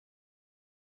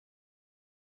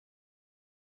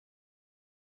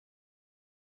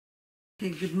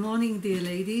Okay, good morning, dear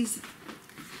ladies.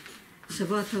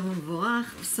 Shabbat Tov U'Mevorach,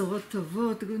 B'sorot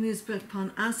Tovot, good news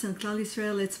upon us and Klal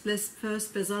Yisrael. Let's bless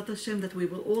first, Bezrat Hashem, that we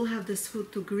will all have the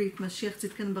zchut to greet Mashiach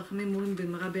Tzidkenu B'Rachamim U'Im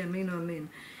B'mehera B'yameinu Amen.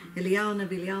 Eliyahu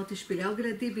Navi, Eliyahu Tishbi, Eliyahu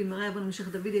Giladi, B'mehera Yavon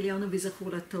Mashiach David, Eliyahu Navi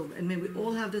Zachur Latov. And may we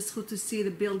all have the zchut to see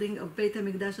the building of Beit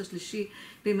HaMikdash HaShlishi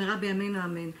B'mehera B'yameinu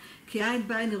Amen. כי עת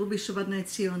בא נראו בישוב אדוני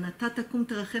ציון, אתה תקום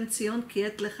תרחם ציון, כי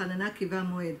עת לחננה כי בא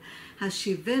המועד.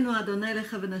 השיבנו אדוני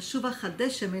אליך ונשובה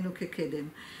חדש ימינו כקדם.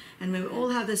 And may we all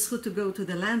have the zchut to go to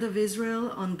the land of Israel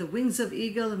on the wings of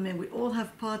eagle, and may we all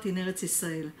have part in Eretz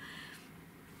Yisrael.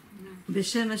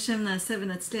 בשם השם נעשה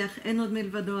ונצליח, אין עוד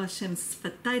מלבדו השם,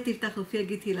 שפתי תפתח ופי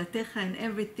יגיד תהילתך, and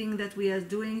everything that we are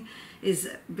doing is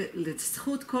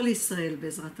לזכות כל ישראל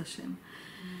בעזרת השם.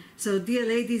 So dear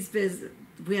ladies,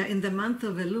 we are in the month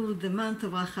of Elul, the month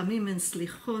of Rachamim and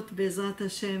Slichot Be'ezrat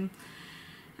Hashem,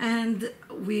 and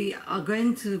we are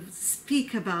going to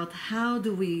speak about how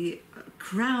do we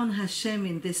crown Hashem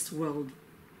in this world.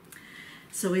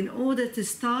 So in order to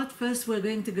start, first we're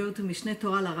going to go to Mishneh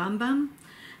Torah LaRambam,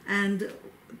 and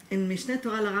in Mishneh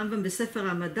Torah LaRambam Besefer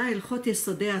Hamada Hilchot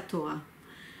Yesodei HaTorah.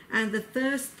 And the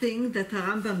first thing that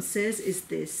Rambam says is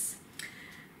this.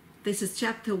 This is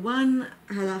chapter 1,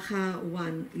 halacha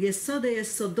 1. יסוד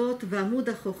היסודות ועמוד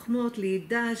החוכמות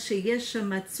לידע שיש שם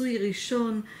מצוי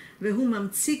ראשון והוא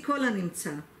ממציא כל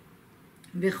הנמצא.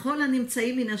 וכל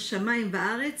הנמצאים מן השמיים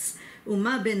והארץ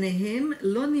ומה ביניהם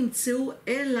לא נמצאו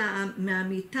אלא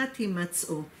מאמיתת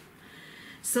הימצאו.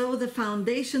 So the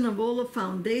foundation of all the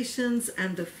foundations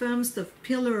and the firmest of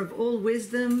pillar of all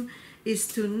wisdom is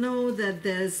to know that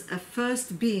there's a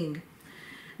first being,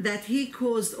 that he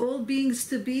caused all beings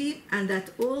to be, and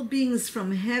that all beings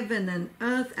from heaven and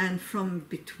earth and from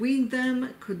between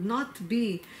them could not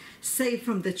be saved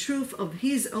from the truth of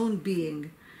his own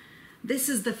being. This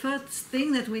is the first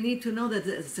thing that we need to know, that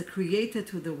there's a creator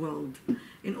to the world.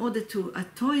 In order to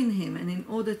atone him and in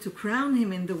order to crown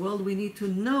him in the world, we need to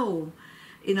know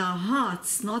in our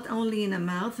hearts, not only in our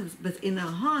mouth, but in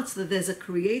our hearts, that there's a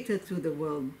creator to the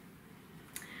world.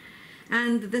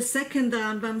 And the second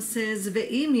Rambam says,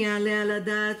 ואם יעלה על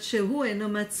הדעת שהוא אינו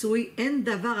מצוי, אין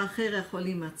דבר אחר יכול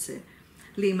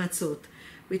להימצאות.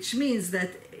 Which means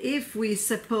that if we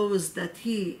suppose that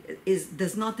he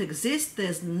does not exist,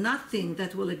 there's nothing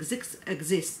that will exist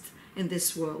in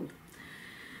this world.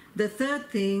 The third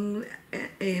thing,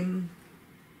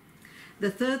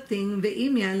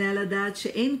 ואם יעלה על הדעת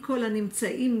שאין כל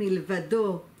הנמצאים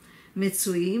מלבדו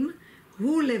מצויים,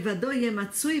 הוא לבדו יהיה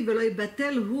מצוי ולא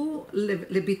יבטל הוא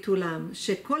לביטולם,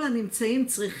 שכל הנמצאים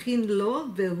צריכים לו,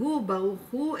 והוא ברוך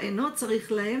הוא אינו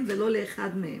צריך להם ולא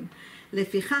לאחד מהם.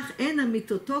 לפיכך אין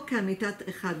אמיתותו כאמיתת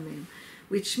אחד מהם.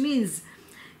 Which means,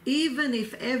 even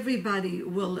if everybody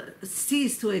will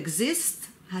cease to exist,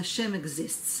 Hashem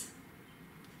exists.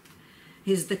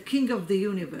 He's the king of the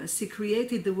universe. He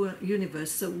created the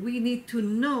universe. So we need to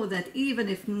know that even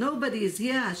if nobody is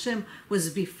here, Hashem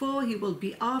was before, he will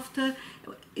be after.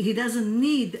 He doesn't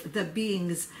need the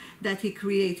beings that he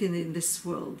created in this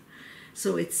world.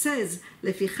 So it says,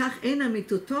 לפיכך אין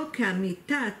אמיתותו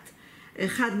כאמיתת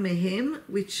אחד מהם,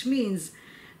 which means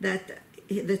that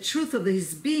the truth of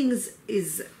his beings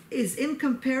is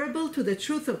incomparable to the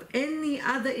truth of any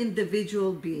other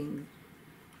individual being.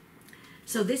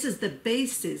 So this is the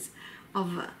basis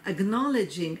of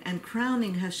acknowledging and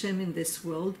crowning Hashem in this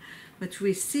world, which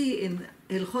we see in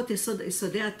Hilchot Yesodei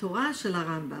HaTorah shel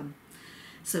Rambam.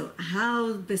 So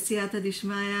how b'siyata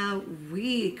dishmaya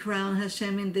we crown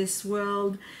Hashem in this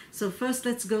world? So first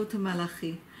let's go to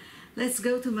Malachi. Let's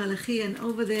go to Malachi, and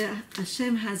over there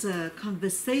Hashem has a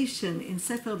conversation in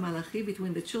Sefer Malachi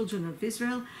between the children of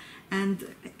Israel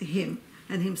and him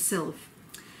and himself.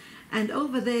 And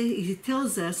over there he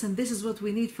tells us, and this is what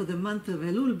we need for the month of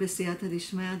Elul b'siyata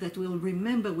dishmaya, that we'll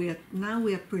remember we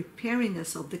are preparing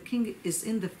ourselves. The king is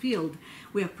in the field.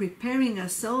 We are preparing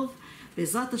ourselves,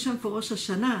 Bezrat Hashem, for Rosh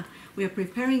Hashanah. We are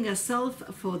preparing ourselves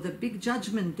for the big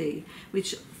judgment day,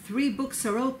 which 3 books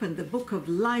are open: the book of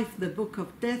life, the book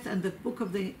of death, and the book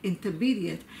of the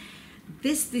intermediate.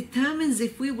 This determines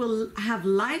if we will have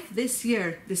life this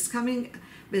year, this coming,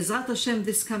 Bezrat Hashem,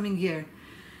 this coming year.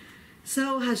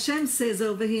 So Hashem says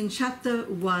over here in chapter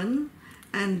 1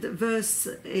 and verse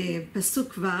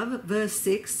Pasuk Vav, verse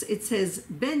 6, it says,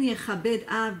 Ben yechabed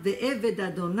av ve'eved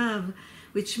adonav,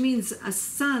 which means a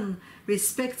son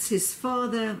respects his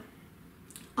father,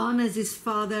 honors his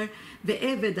father,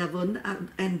 ve'eved avon,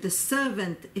 and the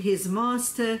servant his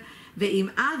master,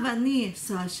 ve'im avani.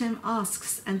 So Hashem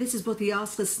asks, and this is what he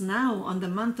asks us now on the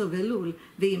month of Elul,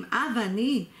 ve'im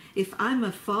avani, if I'm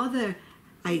a father,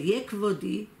 ayek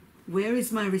vodi, where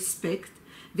is my respect?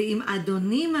 Ve'im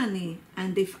adonim ani,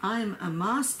 and if I'm a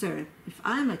master, if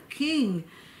I'm a king,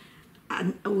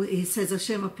 and he says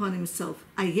Hashem upon himself,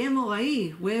 Ayem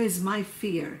orai, where is my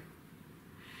fear?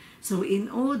 So in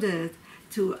order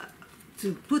to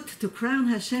crown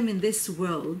Hashem in this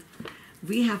world,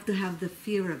 we have to have the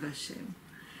fear of Hashem.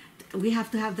 We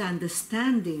have to have the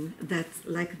understanding that,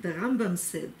 like the Rambam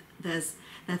said, that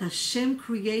Hashem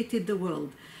created the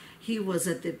world. He was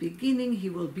at the beginning, he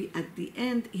will be at the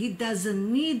end. He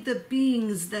doesn't need the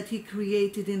beings that he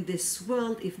created in this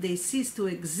world. If they cease to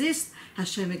exist,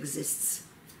 Hashem exists.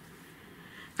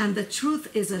 And the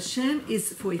truth is Hashem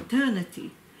is for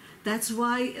eternity. That's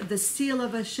why the seal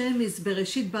of Hashem is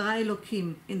Bereshit bara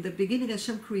Elokim. In the beginning,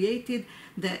 Hashem created.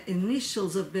 The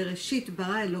initials of Bereshit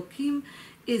bara Elokim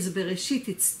is Bereshit,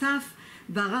 it's Taf,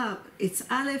 bara, it's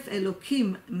Aleph,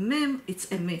 Elokim, Mem, it's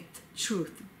Emet,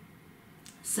 truth.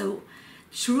 So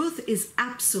truth is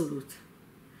absolute.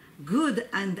 Good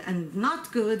and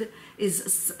not good is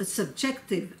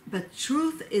subjective, but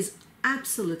truth is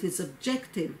absolute, it's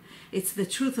objective. It's the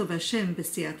truth of Hashem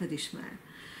b'siyata dishmaya.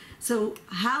 So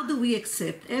how do we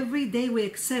accept? Every day we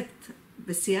accept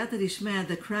b'siyata dishmaya,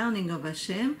 the crowning of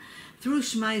Hashem, through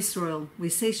Shema Yisrael. We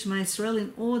say Shema Yisrael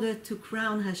in order to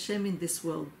crown Hashem in this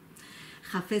world.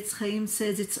 Chafetz Chaim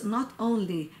says it's not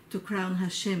only to crown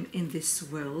Hashem in this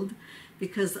world,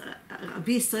 because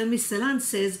Rabbi Yisrael Misalan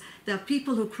says there are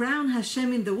people who crown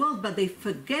Hashem in the world, but they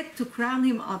forget to crown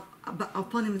him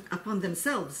upon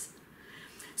themselves.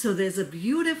 So there's a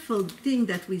beautiful thing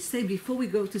that we say before we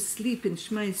go to sleep in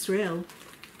Shema Yisrael.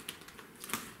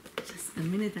 Just a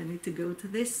minute, I need to go to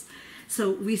this.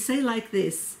 So we say like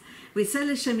this. We say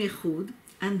L'Shem Yechud,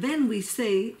 and then we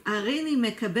say, Areini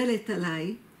mekabelet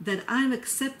alai, that I'm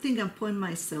accepting upon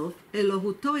myself,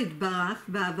 Elohuto itbarach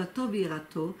v'avato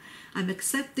v'irato, I'm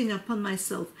accepting upon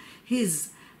myself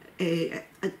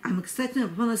I'm accepting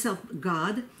upon myself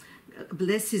God,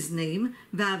 bless his name,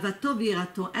 v'avato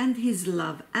v'irato, and his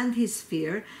love and his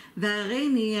fear,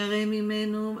 v'areini yare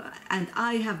mimenu, and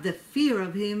I have the fear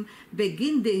of him,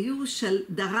 begin dehu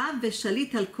darav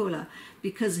v'shalit al kola,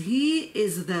 because he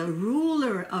is the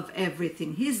ruler of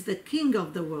everything. He's the king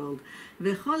of the world.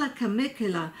 V'chol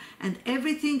ha'kamekela, and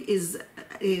everything is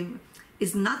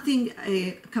nothing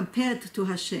compared to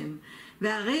Hashem.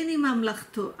 Ve'areini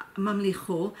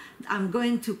mamlicho, I'm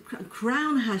going to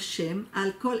crown Hashem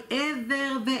al kol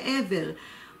ever ve'ever,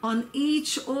 on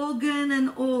each organ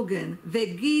and organ,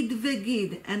 ve'gid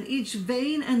ve'gid, and each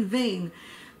vein and vein,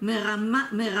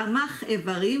 meramach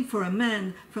evarim, for a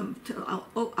man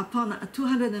upon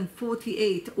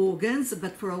 248 organs,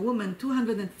 but for a woman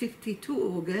 252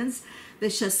 organs,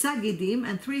 v'shasa gidim,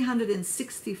 and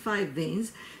 365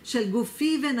 veins, shel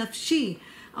gufi ve'nafshi,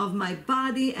 of my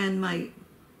body and my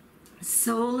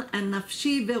soul, and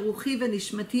nafshi ve'ruchi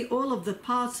ve'nishmati, all of the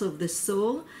parts of the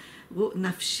soul.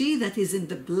 Nafshi, that is in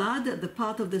the blood, the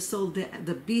part of the soul,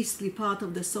 the beastly part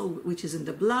of the soul which is in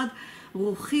the blood.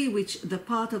 Ruchi, which the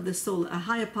part of the soul, a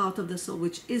higher part of the soul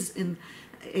which is in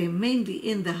mainly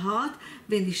in the heart.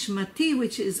 Ve'nishmati,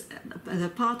 which is the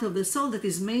part of the soul that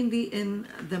is mainly in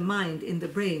the mind, in the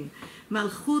brain.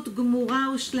 Malchut gmura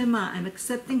u'shlema, I'm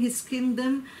accepting his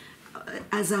kingdom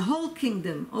as a whole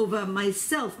kingdom over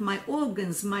myself, my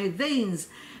organs, my veins.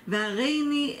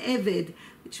 V'areini eved,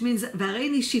 which means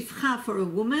v'areini shifcha, for a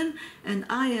woman, and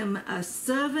I am a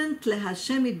servant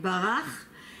leHashem itbarach,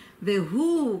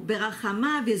 vehu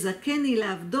berachama v'zakeni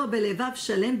le'avdo belevav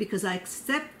shalem, because I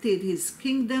accepted his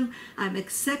kingdom, I'm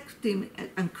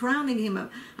crowning him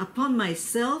upon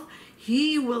myself.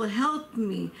 He will help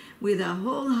me with a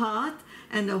whole heart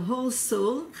and a whole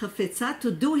soul, chafetza,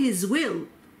 to do his will.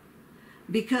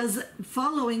 Because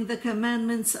following the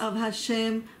commandments of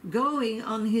Hashem, going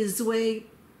on his way,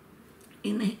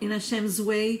 in Hashem's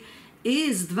way,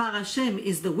 is Dvar Hashem,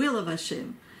 is the will of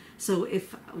Hashem. So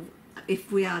if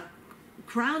we are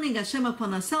crowning Hashem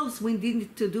upon ourselves, we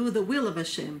need to do the will of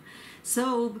Hashem.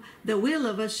 So the will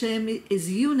of Hashem is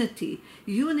unity.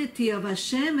 Unity of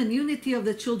Hashem and unity of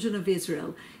the children of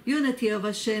Israel. Unity of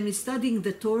Hashem is studying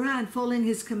the Torah and following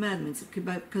his commandments.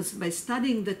 Because by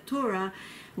studying the Torah,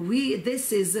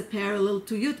 this is a parallel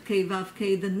to Yud Kei Vav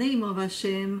Kei, the name of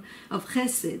Hashem, of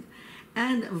Chesed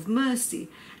and of mercy.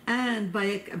 And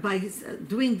by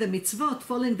doing the mitzvot,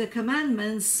 following the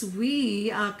commandments, we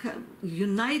are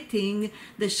uniting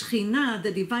the Shekhinah,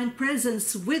 the divine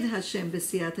presence, with Hashem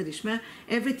b'siyata dishmaya.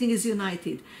 Everything is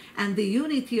united. And the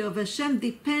unity of Hashem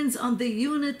depends on the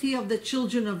unity of the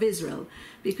children of Israel.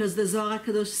 Because the Zohar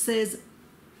HaKadosh says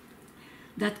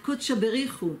that Kudsha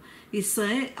Berichu,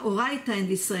 Israel, Oraita and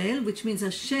Israel, which means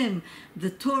Hashem,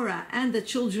 the Torah, and the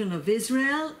children of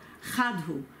Israel,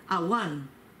 Chadhu, are one.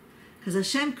 Because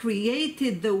Hashem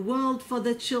created the world for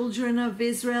the children of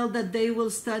Israel that they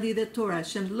will study the Torah.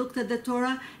 Hashem looked at the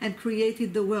Torah and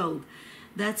created the world.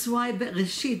 That's why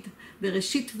Bereshit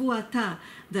Vuata,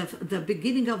 the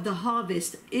beginning of the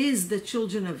harvest, is the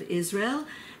children of Israel,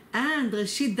 and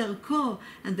Reshit Darko,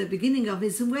 and the beginning of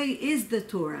his way, is the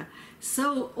Torah.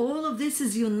 So all of this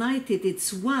is united,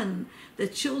 it's one. The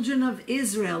children of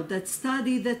Israel that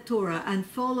study the Torah and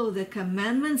follow the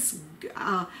commandments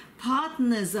are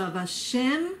partners of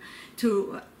Hashem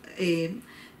to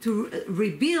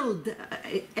rebuild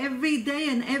every day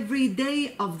and every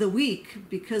day of the week,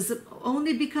 because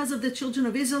only because of the children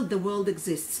of Israel the world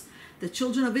exists. The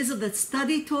children of Israel that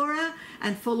study Torah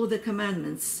and follow the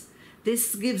commandments.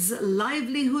 This gives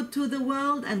livelihood to the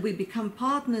world, and we become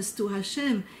partners to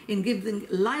Hashem in giving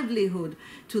livelihood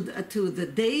to the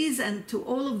days and to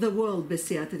all of the world,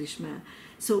 B'siyata Dishma.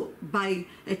 So by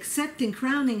accepting,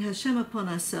 crowning Hashem upon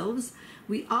ourselves,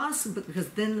 we ask, because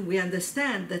then we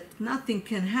understand that nothing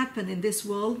can happen in this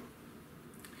world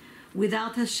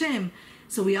without Hashem.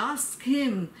 So we ask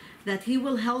Him that He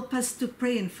will help us to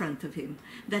pray in front of Him,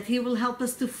 that He will help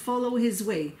us to follow His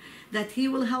way, that He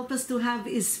will help us to have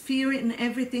His fear in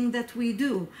everything that we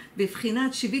do.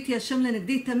 B'fchinat shiviti Hashem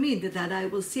lenegdi tamid, that I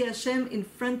will see Hashem in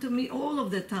front of me all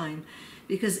of the time.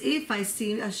 Because if I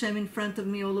see Hashem in front of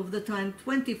me all of the time,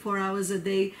 24 hours a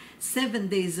day, 7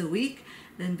 days a week,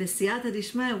 then b'siyata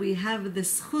dishma, we have the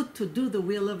zchut to do the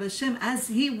will of Hashem as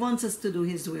He wants us to do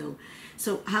His will.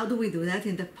 So how do we do that?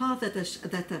 In the path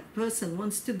that a person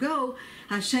wants to go,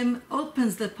 Hashem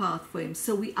opens the path for him.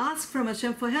 So we ask from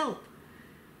Hashem for help.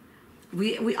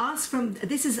 We ask from,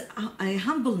 this is a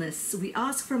humbleness. We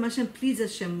ask from Hashem, please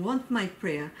Hashem, want my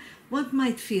prayer, want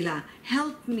my tefillah,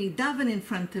 help me daven in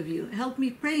front of you, help me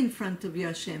pray in front of you,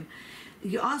 Hashem.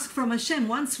 You ask from Hashem.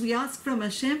 Once we ask from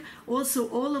Hashem, also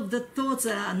all of the thoughts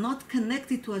that are not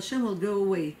connected to Hashem will go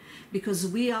away. Because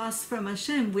we ask from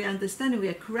Hashem, we understand, we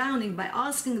are crowning, by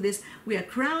asking this, we are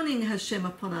crowning Hashem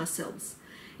upon ourselves.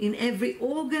 In every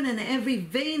organ and every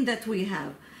vein that we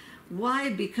have.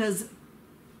 Why? Because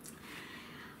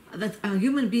that a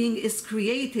human being is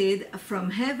created from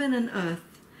heaven and earth.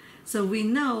 So we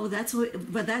know, that's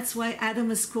why Adam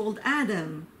is called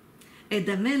Adam.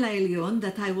 Edameh la'elyon,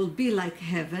 that I will be like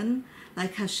heaven,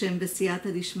 like Hashem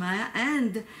b'siyata dishmaya,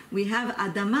 and we have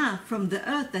Adama, from the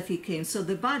earth that he came. So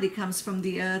the body comes from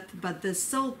the earth, but the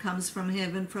soul comes from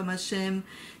heaven, from Hashem.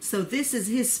 So this is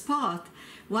his part.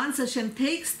 Once Hashem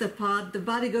takes the part, the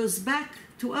body goes back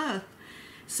to earth.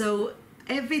 So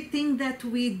everything that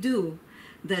we do,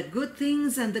 the good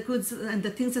things and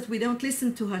the things that we don't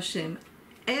listen to Hashem,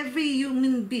 every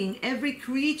human being, every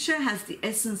creature has the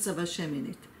essence of Hashem in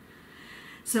it.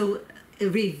 So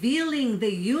revealing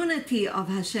the unity of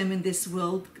Hashem in this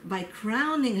world, by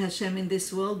crowning Hashem in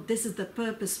this world, this is the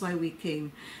purpose why we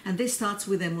came. And this starts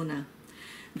with emunah.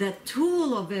 The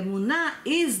tool of emunah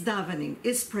is davening,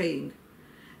 is praying.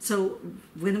 So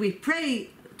when we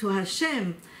pray to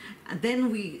Hashem,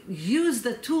 then we use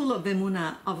the tool of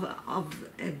emunah,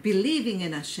 of believing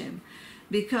in Hashem.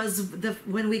 Because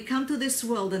when we come to this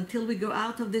world, until we go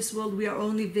out of this world, we are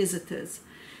only visitors.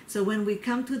 So when we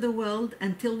come to the world,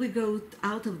 until we go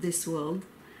out of this world,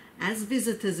 as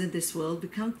visitors in this world,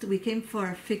 we came for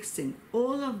a fixing.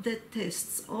 All of the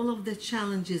tests, all of the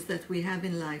challenges that we have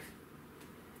in life,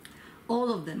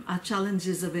 all of them are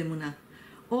challenges of emunah.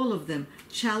 All of them,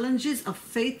 challenges of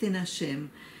faith in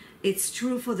Hashem. It's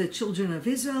true for the children of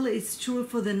Israel, it's true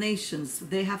for the nations.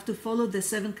 They have to follow the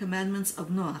 7 commandments of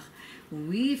Noach.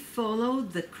 We follow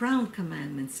the crown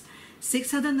commandments.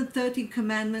 630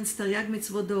 commandments, Taryag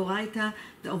Mitzvot D'Oraita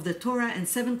of the Torah, and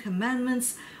 7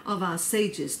 commandments of our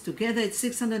sages. Together it's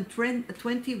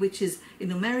 620, which is in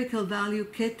numerical value,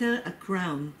 Keter, a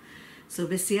crown. So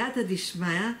B'siyata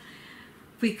Dishmaya,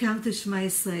 we come to Shema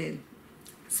Yisrael.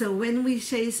 So when we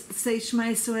say Shema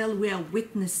Yisrael, we are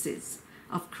witnesses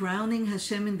of crowning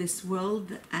Hashem in this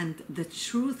world, and the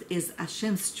truth is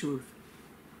Hashem's truth.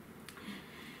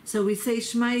 So we say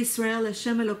Shema Yisrael,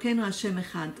 Hashem Elokeinu, Hashem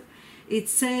Echad. It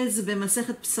says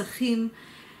b'Masechet Pesachim,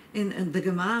 in the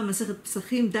Gemara, Masechet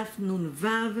Pesachim, Daf Nun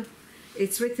Vav,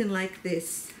 it's written like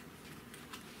this.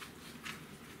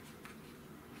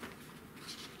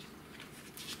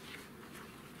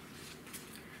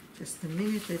 Just a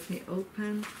minute, let me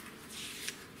open.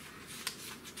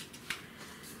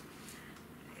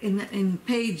 In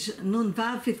page Nun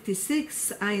Vav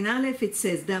 56, Ayin Aleph, it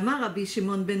says, D'amar Rabbi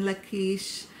Shimon ben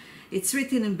Lakish. It's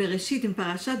written in Bereshit, in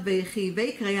Parashat Vayechi,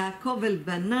 Vayikra Yaakov el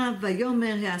banav,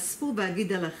 Vayomer Ha'asfu Ba'agid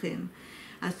alachem.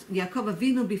 Yaakov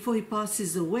Avinu, before he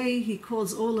passes away, he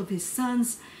calls all of his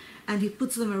sons, and he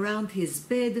puts them around his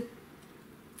bed,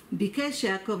 ביקש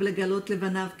יעקב לגלות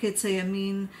לבניו קץ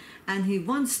הימין, and he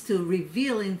wants to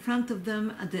reveal in front of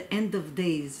them at the end of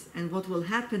days, and what will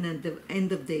happen at the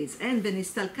end of days. And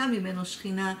ונסתלקה ממנו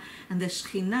שכינה, and the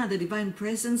שכינה, the divine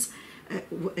presence,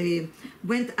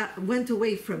 went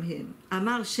away from him.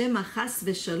 אמר שמא חס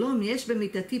ושלום יש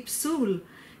במיתתי פסול.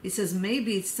 He says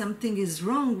maybe something is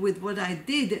wrong with what I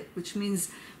did, which means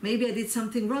maybe I did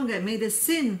something wrong, I made a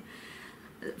sin.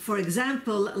 For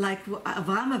example, like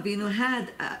Avraham Avinu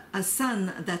had a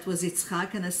son that was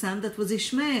Yitzchak and a son that was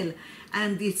Ishmael,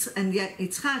 and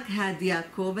Yitzchak had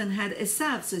Yaakov and had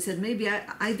Esav. So he said, maybe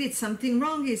I did something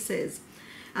wrong, he says.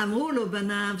 אמרו לו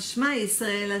בניו, שמע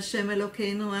ישראל, השם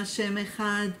אלוקינו, השם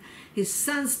אחד. His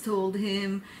sons told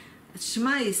him,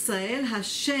 שמע ישראל,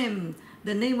 Hashem,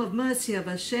 the name of mercy of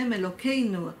Hashem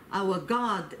Elokeinu, our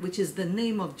God, which is the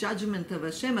name of judgment of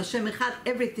Hashem. Hashem Echad,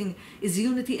 everything is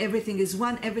unity, everything is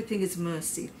one, everything is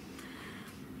mercy.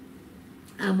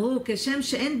 אמרו, כשם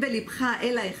שאין בלבך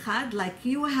אלא אחד, like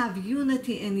you have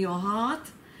unity in your heart,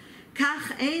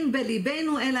 כך אין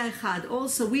בליבנו אלא אחד.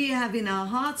 Also we have in our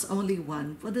hearts only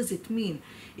one. What does it mean?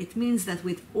 It means that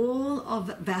with all of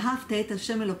ואהבת את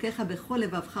השם אלוקיך בכל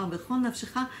לבבך ובכל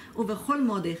נפשך ובכל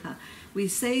מאודיך. We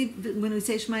say, when we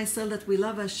say Shema Yisrael, that we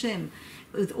love Hashem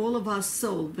with all of our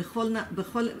soul,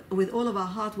 with all of our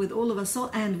heart, with all of our soul,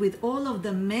 and with all of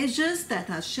the measures that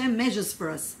Hashem measures for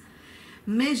us.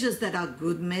 Measures that are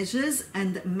good measures,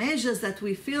 and measures that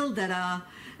we feel that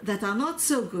are not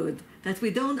so good, that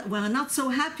we're not so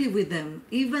happy with them,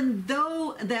 even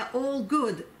though they're all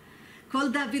good. Kol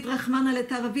David Rachmana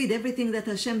Letav, everything that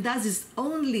Hashem does is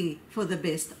only for the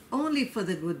best, only for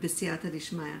the good, b'siyata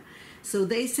d'ishmaya. So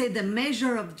they say the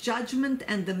measure of judgment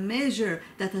and the measure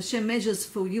that Hashem measures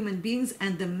for human beings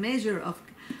and the measure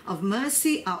of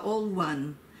mercy are all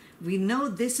one. We know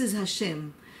this is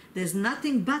Hashem. There's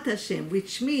nothing but Hashem,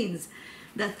 which means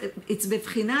that it's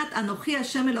bevchinat Anochi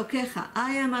Hashem Elokecha.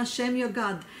 I am Hashem your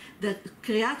God. The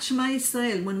Kriyat Shema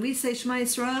Yisrael, when we say Shema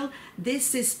Yisrael,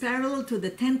 this is parallel to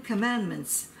the 10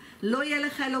 commandments. Lo yeh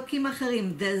lecha elokim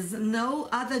acherim. There's no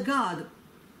other God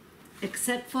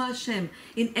except for Hashem,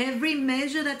 in every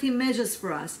measure that He measures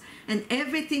for us. And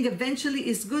everything eventually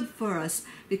is good for us,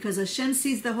 because Hashem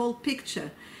sees the whole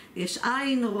picture. יש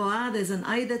עין רואה, there's an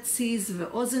eye that sees,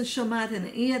 ואוזן שומעת,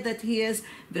 an ear that hears,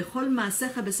 וכל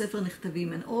מעשיך בספר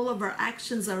נכתבים. And all of our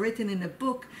actions are written in a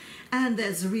book, and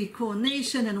there's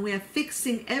recoordination, and we are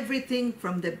fixing everything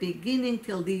from the beginning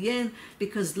till the end,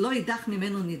 because לא יידח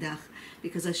ממנו נידח.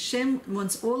 Because Hashem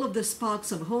wants all of the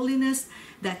sparks of holiness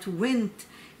that went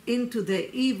into the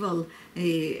evil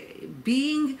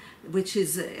being, which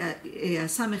is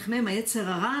Samech Mem Yetzer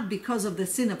Hara, because of the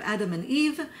sin of Adam and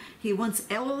Eve. He wants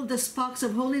all the sparks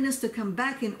of holiness to come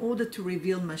back in order to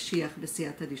reveal Mashiach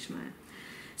b'siyata d'ishmaya.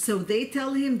 So they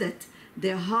tell him that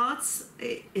their hearts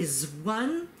is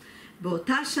one,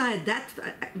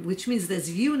 which means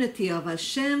there's unity of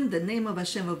Hashem, the name of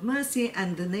Hashem of mercy,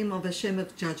 and the name of Hashem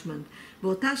of judgment.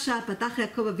 באותה שעה פתח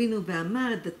יעקב אבינו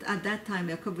ואמר, at that time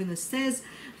Yaakov Avinu says,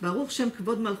 ברוך שם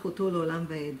כבוד מלכותו לעולם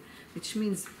ועד, which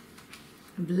means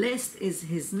blessed is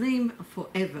his name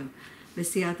forever,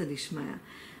 בסייעתא דשמיא.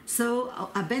 So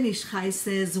Abben Ish Chai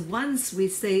says, once we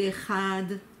say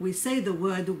echad, we say the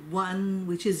word one,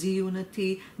 which is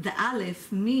unity. The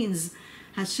aleph means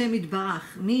Hashem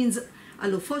Yitbarach, means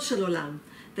alufo shel olam,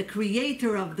 the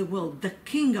creator of the world, the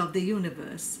king of the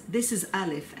universe. This is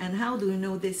Aleph. And how do we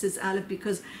know this is Aleph?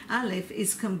 Because Aleph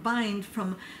is combined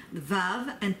from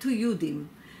Vav and two Yudim.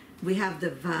 We have the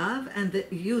Vav and the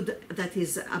Yud that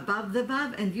is above the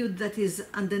Vav and Yud that is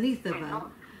underneath the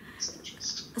Vav.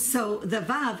 So the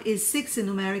Vav is 6 in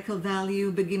numerical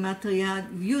value, Begimatria.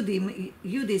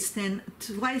 Yud is 10,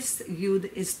 twice Yud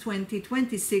is 20,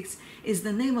 26 is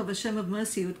the name of Hashem of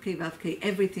mercy, Yud Kei Vav Kei.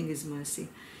 Everything is mercy.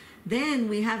 Then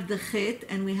we have the Chet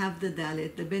and we have the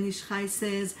Dalet. The Ben Ish Chai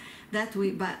says that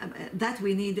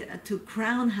we need to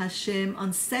crown Hashem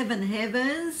on 7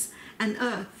 heavens and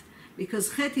earth,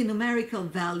 because Chet in numerical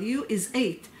value is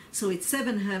 8. So it's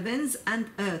 7 heavens and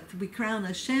earth. We crown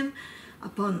Hashem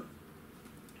upon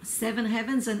 7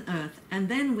 heavens and earth. And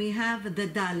then we have the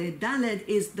Dalet. Dalet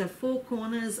is the 4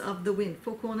 corners of the wind,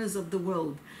 4 corners of the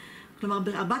world. כלומר,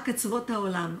 בארבע קצוות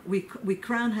העולם, we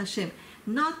crown Hashem.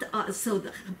 Not so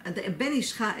the Ben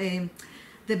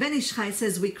Ish Chai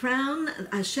says we crown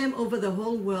Hashem over the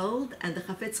whole world, and the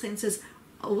Chafetz Chaim says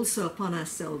also upon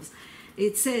ourselves.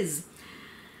 It says,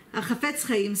 החפץ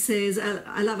חיים says,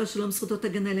 עליו השלום זכותו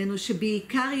תגן עלינו,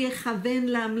 שבעיקר יכוון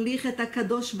להמליך את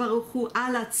הקדוש ברוך הוא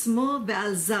על עצמו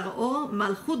ועל זרעו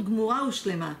מלכות גמורה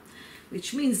ושלמה.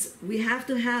 which means we have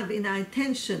to have in our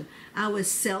intention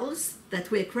ourselves, that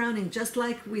we're crowning, just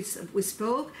like we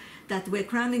spoke, that we're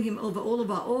crowning him over all of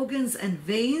our organs and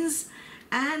veins,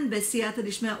 and B'siyata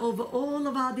Dishmaya over all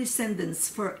of our descendants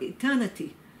for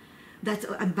eternity. That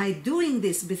and by doing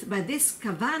this, by this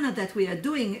kavana that we are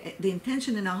doing, the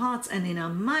intention in our hearts and in our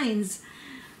minds,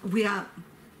 we are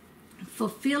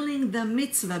fulfilling the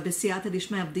mitzvah B'siyata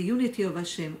Dishmaya of the unity of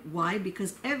Hashem. Why?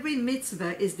 Because every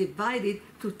mitzvah is divided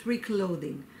to three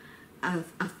clothing: a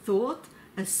thought,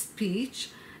 a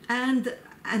speech, and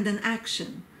an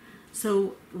action.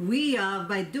 So we are,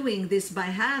 by doing this, by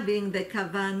having the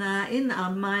kavana in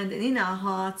our mind and in our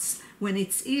hearts, when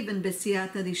it's even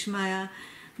B'siyata Dishmaya,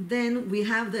 then we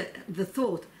have the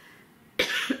thought.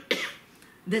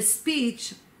 The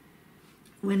speech,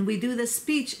 when we do the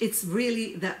speech, it's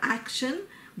really the action.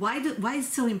 Why is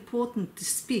it so important to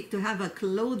speak, to have a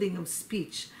clothing of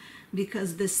speech?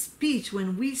 Because the speech,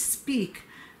 when we speak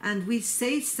and we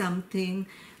say something,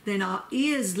 then our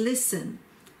ears listen.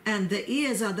 And the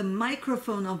ears are the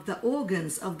microphone of the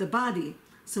organs of the body.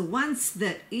 So once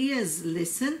the ears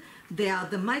listen, they are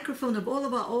the microphone of all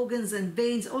of our organs and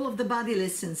veins. All of the body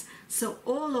listens. So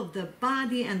all of the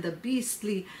body and the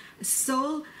beastly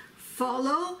soul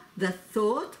follow the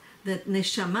thought, the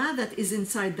neshama that is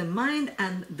inside the mind,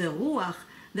 and the ruach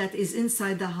that is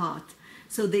inside the heart.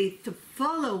 So they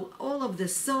follow all of the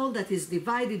soul that is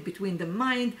divided between the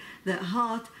mind, the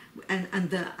heart, and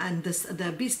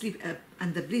the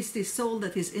beastly soul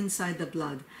that is inside the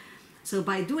blood. So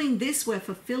by doing this, we're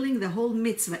fulfilling the whole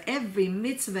mitzvah. Every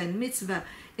mitzvah and mitzvah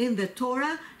in the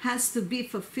Torah has to be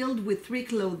fulfilled with three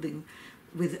clothing: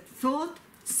 with thought,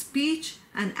 speech,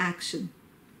 and action.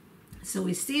 So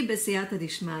we see B'siyata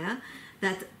Dishmaya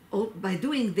that by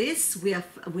doing this, we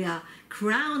are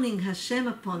crowning Hashem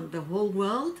upon the whole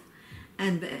world,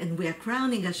 and we are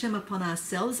crowning Hashem upon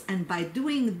ourselves. And by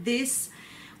doing this,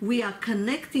 we are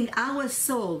connecting our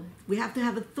soul. We have to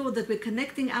have a thought that we're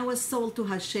connecting our soul to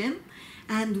Hashem,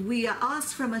 and we are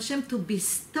asked from Hashem to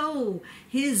bestow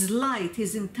His light,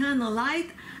 His internal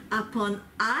light, upon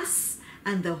us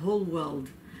and the whole world.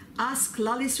 Us,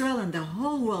 Klal Israel, and the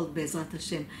whole world, Be'ezrat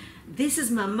Hashem. This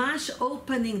is mamash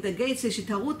opening the gates.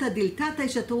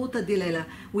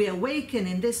 We awaken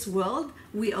in this world.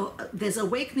 There's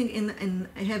awakening in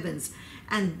heavens.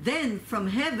 And then from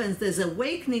heavens there's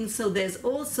awakening, so there's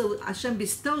also, Hashem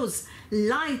bestows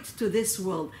light to this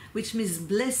world, which means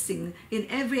blessing in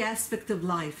every aspect of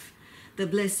life, the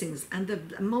blessings. And the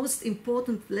most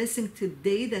important blessing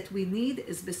today that we need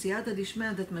is B'siyata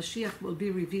Dishmaya, that Mashiach will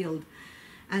be revealed.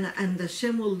 And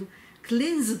Hashem will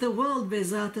cleanse the world,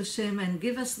 Be'ezrat Hashem, and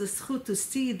give us the zchut to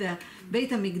see the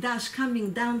Beit HaMikdash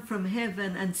coming down from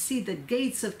heaven, and see the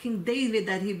gates of King David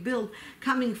that he built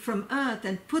coming from earth,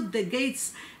 and put the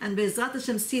gates, and Be'ezrat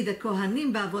Hashem see the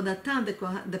Kohanim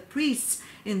ba'avodatam, the priests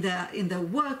in the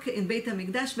work in Beit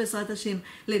HaMikdash, Be'ezrat Hashem,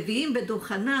 Leviim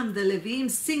beduchanam, the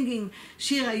Leviim singing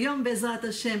Shir Hayom, Be'ezrat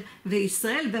Hashem,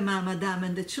 ve'Yisrael b'ma'amadam,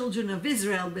 and the children of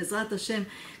Israel, Be'ezrat Hashem,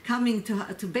 coming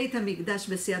to Beit HaMikdash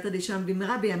B'siyata Dishmaya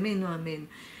b'mehera b'yameinu amen.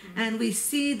 And we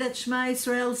see that Shema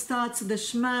Israel starts the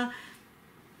Shema.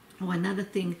 Oh, another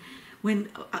thing, when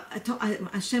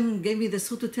Hashem gave me the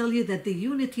zchut to tell you that the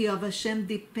unity of Hashem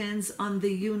depends on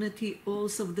the unity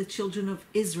also of the children of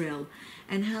Israel.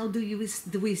 And how do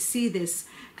we see this?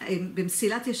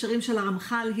 B'Mesilat Yesharim Shel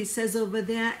HaRamchal, he says over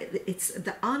there, it's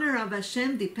the honor of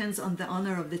Hashem depends on the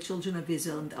honor of the children of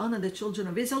Israel. And the honor of the children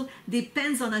of Israel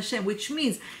depends on Hashem, which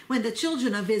means when the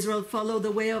children of Israel follow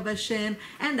the way of Hashem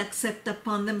and accept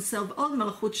upon themselves all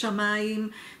Malchus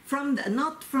Shamayim,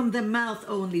 not from the mouth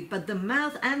only, but the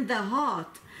mouth and the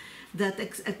heart,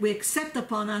 that we accept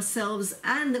upon ourselves,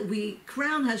 and we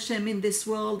crown Hashem in this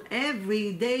world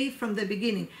every day from the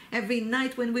beginning, every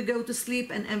night when we go to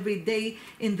sleep, and every day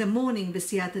in the morning,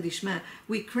 B'siyata Dishmaya.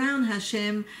 We crown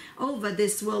Hashem over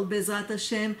this world, Be'ezrat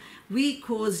Hashem. We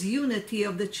cause unity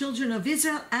of the children of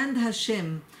Israel and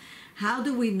Hashem. How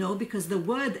do we know? Because the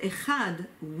word echad,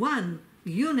 one,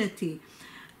 unity,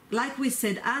 like we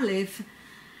said,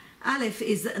 Aleph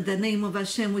is the name of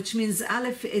Hashem, which means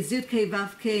Aleph is Yud Kei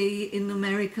Vav Kei in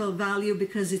numerical value,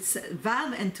 because it's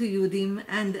Vav and two Yudim,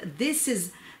 and this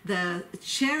is the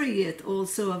chariot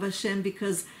also of Hashem,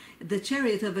 because the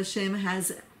chariot of Hashem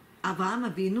has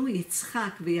Avraham Avinu,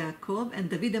 Yitzchak, Yaakov, and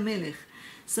David HaMelech.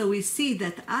 So we see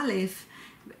that Aleph,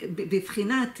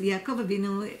 בבחינת יעקב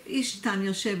אבינו, איש תם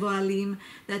יושב אוהלים,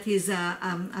 that he's a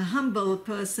humble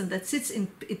person that sits in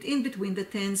between the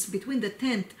tents, between the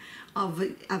tent of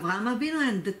Avraham Avinu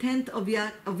and the tent of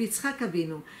Yitzchak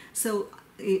Avinu. So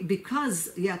because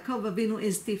Yaakov Avinu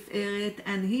is Tiferet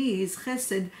and he is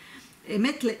Chesed,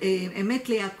 Emet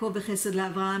leYaakov v'chesed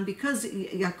leAvraham, because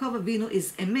Yaakov Avinu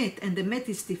is Emet, and Emet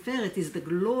is Tiferet, is the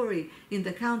glory in the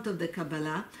account of the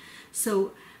Kabbalah.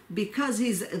 So because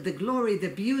he's the glory, the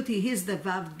beauty, he's the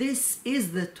Vav, this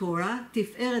is the Torah,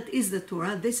 Tiferet is the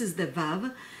Torah, this is the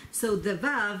Vav. So the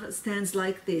Vav stands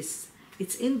like this.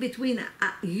 It's in between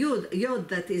Yod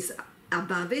that is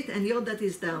above it and Yod that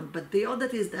is down. But the Yod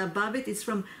that is above it is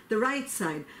from the right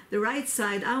side. The right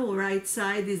side, our right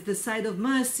side, is the side of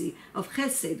mercy, of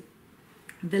Chesed.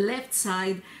 The left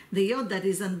side, the Yod that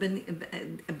is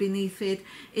beneath it,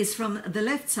 is from the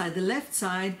left side. The left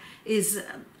side is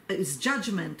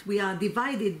judgment. We are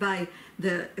divided by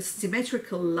the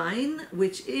symmetrical line,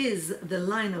 which is the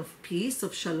line of peace,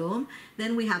 of shalom.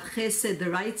 Then we have Chesed, the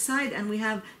right side, and we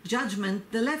have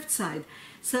judgment, the left side.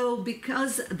 So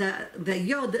because the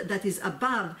Yod that is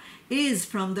above is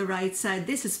from the right side,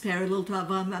 this is parallel to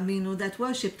Avraham Avinu that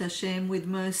worshipped Hashem with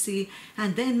mercy,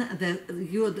 and then the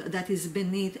Yod that is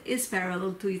beneath is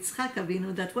parallel to Yitzchak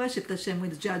Avinu that worshipped Hashem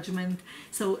with judgment.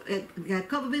 So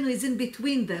Yaakov Avinu is in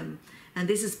between them, and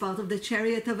this is part of the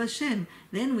chariot of Hashem.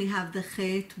 Then we have the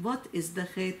Chet. What is the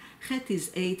Chet? Chet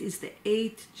is 8, is the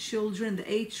 8 children,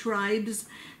 the 8 tribes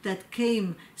that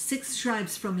came, 6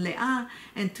 tribes from Leah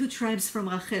and 2 tribes from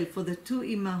Rachel, for the 2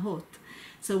 imahot.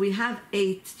 So we have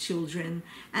 8 children.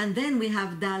 And then we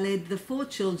have Daled, the 4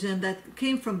 children that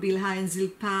came from Bilhah and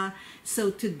Zilpah.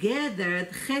 So together,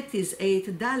 Chet is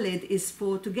 8, Daled is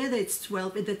 4, together it's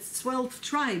 12, it's 12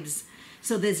 tribes.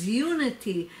 So there's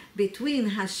unity between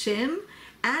Hashem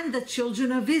and the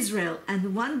children of Israel,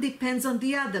 and one depends on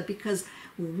the other, because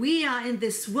we are in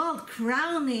this world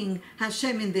crowning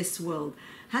Hashem in this world.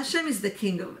 Hashem is the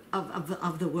king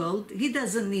of the world. He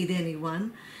doesn't need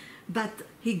anyone, but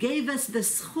he gave us the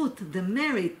zchut, the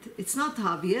merit. It's not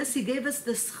obvious. He gave us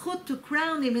the zchut to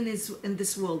crown him in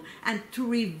this world and to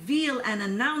reveal and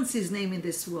announce his name in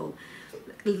this world.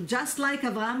 Just like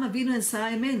Avraham Avinu and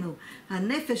Sarah Imenu,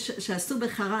 HaNefesh Shasu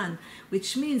Becharan,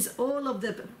 which means all of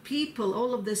the people,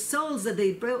 all of the souls that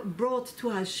they brought to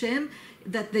Hashem,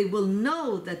 that they will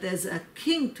know that there's a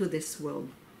king to this world.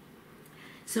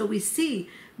 So we see,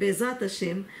 Be'ezrat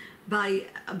Hashem, by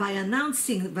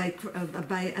announcing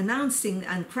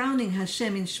and crowning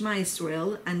Hashem in Shema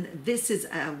Israel, and this is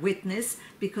a witness,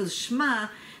 because Shema,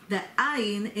 the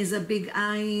Ayin is a big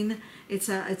Ayin, it's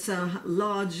a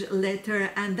large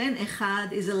letter, and then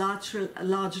Echad is a large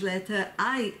letter.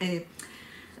 The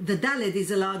Daled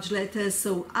is a large letter,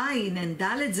 so Ayin and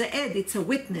Daled Ze'ed, it's a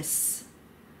witness.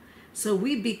 So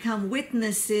we become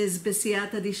witnesses,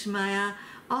 B'siyata Dishmaya,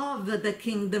 of the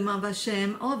kingdom of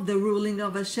Hashem, of the ruling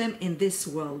of Hashem in this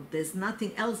world. There's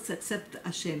nothing else except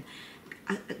Hashem.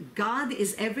 God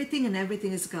is everything and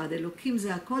everything is God. Elokim ze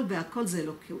hakol ve'akol ze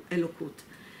elokut.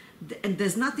 And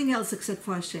there's nothing else except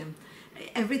for Hashem.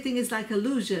 Everything is like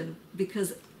illusion,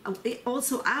 because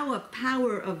also our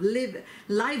power of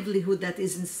livelihood that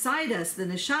is inside us, the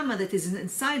neshama that is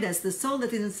inside us, the soul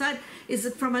that is inside,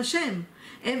 is from Hashem.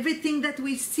 Everything that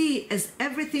we see, as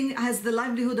everything has the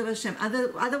livelihood of Hashem.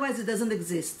 Otherwise it doesn't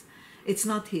exist. It's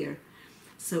not here.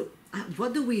 So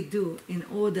what do we do in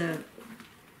order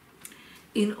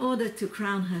to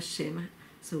crown Hashem?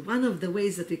 So one of the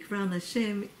ways that we crown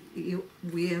Hashem,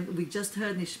 we just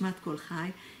heard Nishmat Kol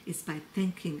Chai, is by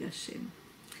thanking Hashem.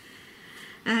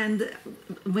 And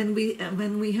when we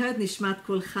heard Nishmat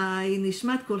Kol Chai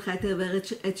תדבר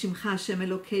את שמך השם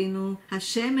אלוקינו,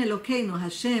 Hashem Elokeinu,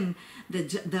 Hashem,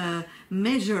 the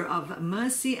measure of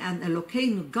mercy, and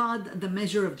Elokeinu, God, the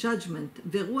measure of judgment.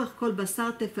 ורוח כל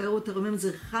בשר תפארו תרומם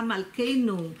זרעך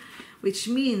מלכנו, which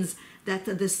means that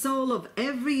the soul of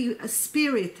every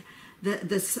spirit,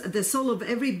 the soul of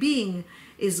every being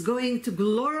is going to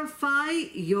glorify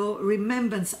your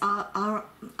remembrance, our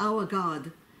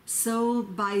God. So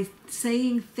by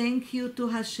saying thank you to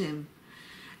Hashem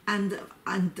and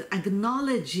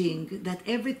acknowledging that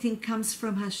everything comes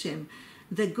from Hashem,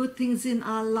 the good things in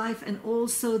our life and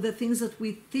also the things that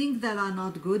we think that are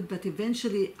not good but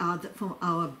eventually are from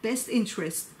our best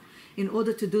interest in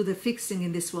order to do the fixing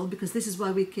in this world, because this is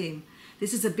why we came.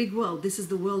 This is a big world. This is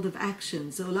the world of action,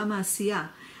 Olam Asiyah.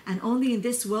 And only in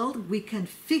this world we can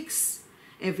fix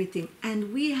everything.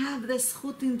 And we have the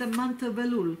zchut in the month of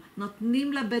Elul.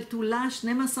 Notnim la betula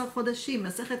 12 chodashim.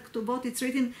 Masechet Ketubot, it's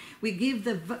written, we give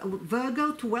the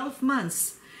Virgo 12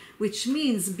 months, which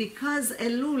means because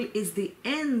Elul is the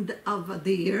end of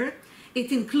the year,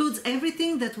 it includes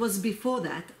everything that was before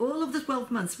that, all of the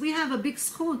 12 months. We have a big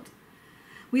zchut.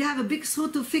 We have a big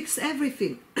zchut to fix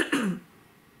everything.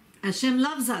 Hashem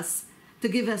loves us to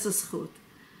give us a zchut.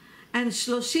 And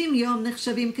 30 yom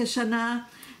nechshavim keshana.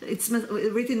 It's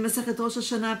written in Masechet Rosh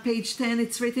Hashanah, page 10,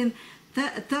 it's written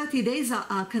 30 days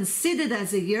are considered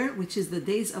as a year, which is the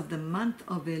days of the month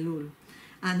of Elul.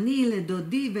 Ani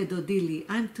ledodi vedodi li.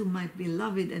 I'm to my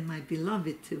beloved and my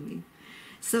beloved to me.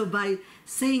 So by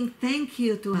saying thank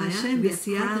you to Hashem, we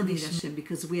are crowning Hashem,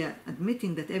 because we are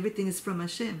admitting that everything is from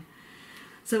Hashem.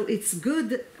 So it's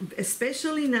good,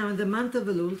 especially now in the month of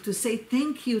Elul, to say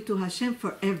thank you to Hashem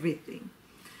for everything.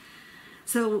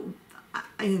 So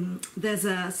there's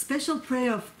a special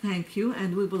prayer of thank you,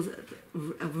 and we will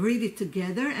read it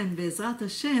together, and Be'ezrat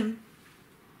Hashem,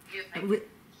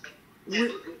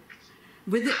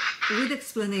 with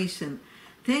explanation.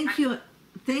 Thank you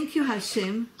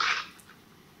Hashem.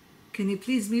 Can you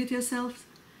please mute yourselves?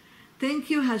 Thank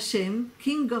you Hashem,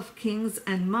 King of kings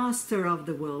and Master of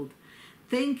the world.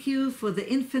 Thank you for the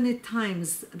infinite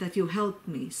times that you helped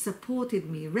me, supported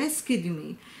me, rescued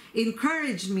me,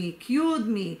 encouraged me, cured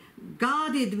me,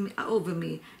 guarded me, over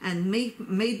me, and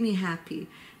made me happy.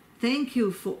 Thank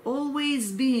you for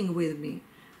always being with me.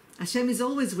 Hashem is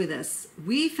always with us.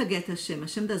 We forget Hashem.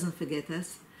 Hashem doesn't forget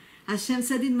us. Hashem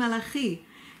said in Malachi,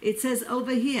 it says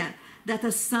over here, that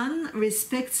a son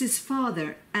respects his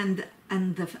father, and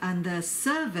the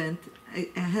servant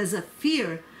has a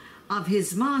fear of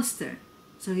his master.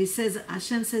 So he says,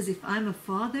 Hashem says, if I'm a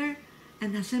father,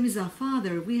 and Hashem is our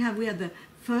father, we are the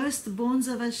firstborns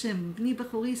of Hashem, Bnei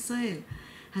Bechor Israel.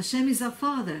 Hashem is our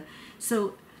father.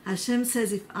 So Hashem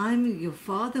says, if I'm your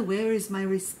father, where is my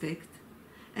respect?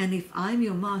 And if I'm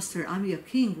your master, I'm your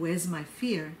king, where's my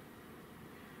fear?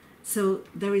 So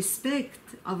the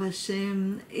respect of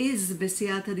Hashem is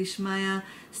B'siyata Dishmaya,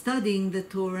 studying the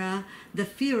Torah. The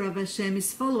fear of Hashem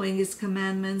is following His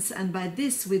commandments, and by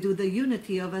this we do the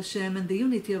unity of Hashem and the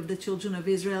unity of the children of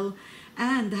Israel.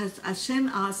 And Hashem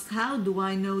asked, how do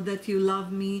I know that you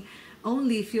love me?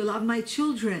 Only if you love my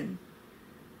children.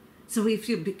 So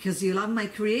because you love my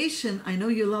creation, I know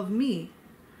you love me.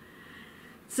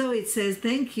 So it says,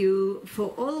 thank you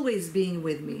for always being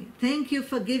with me. Thank you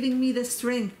for giving me the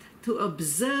strength to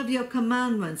observe your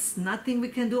commandments. Nothing we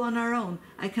can do on our own.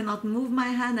 I cannot move my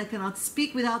hand. I cannot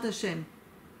speak without Hashem.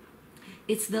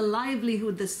 It's the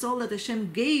livelihood, the soul that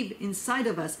Hashem gave inside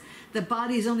of us. The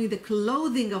body is only the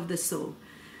clothing of the soul.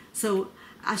 So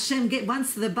Hashem,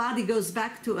 once the body goes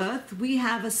back to earth, we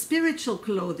have a spiritual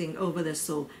clothing over the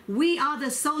soul. We are the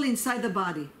soul inside the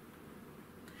body.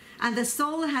 And the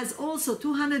soul has also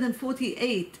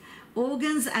 248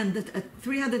 organs and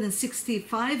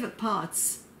 365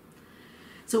 parts.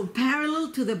 So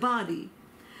parallel to the body.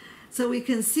 So we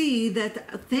can see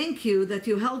that, thank you that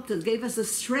you helped us, gave us the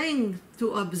strength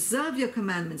to observe your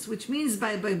commandments, which means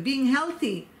by being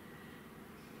healthy,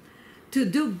 to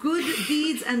do good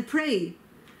deeds and pray.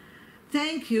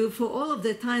 Thank you for all of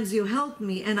the times you helped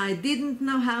me and I didn't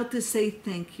know how to say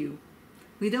thank you.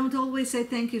 We don't always say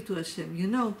thank you to Hashem. You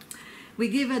know, we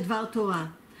give a Dvar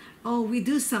Torah. Oh, we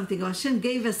do something, or Hashem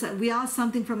gave us, we asked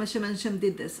something from Hashem and Hashem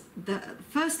did this. The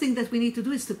first thing that we need to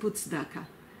do is to put tzedakah.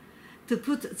 To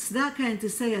put tzedakah and to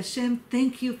say, Hashem,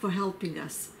 thank you for helping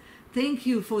us. Thank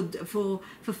you for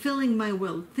fulfilling my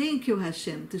will. Thank you,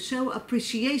 Hashem, to show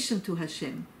appreciation to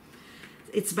Hashem.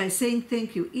 It's by saying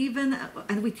thank you.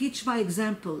 And we teach by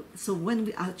example. So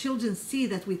when our children see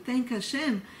that we thank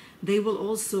Hashem, they will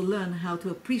also learn how to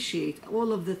appreciate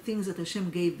all of the things that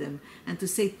Hashem gave them and to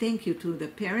say thank you to the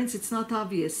parents. It's not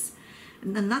obvious.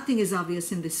 Nothing is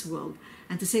obvious in this world.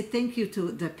 And to say thank you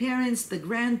to the parents, the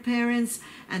grandparents,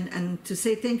 and to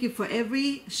say thank you for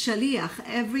every shaliach,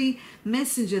 every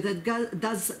messenger that God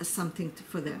does something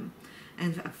for them.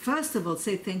 And first of all,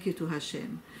 say thank you to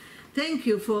Hashem. Thank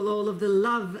you for all of the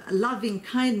loving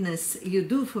kindness you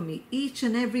do for me each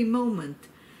and every moment.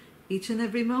 Each and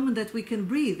every moment that we can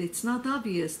breathe. It's not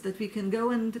obvious that we can go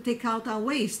and take out our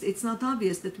waste. It's not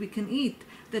obvious that we can eat,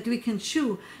 that we can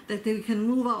chew, that we can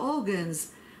move our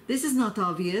organs. This is not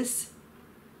obvious.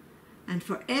 And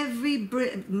for every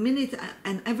minute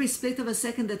and every split of a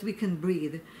second that we can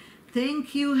breathe.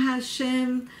 Thank you,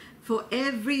 Hashem, for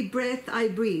every breath I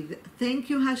breathe. Thank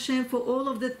you, Hashem, for all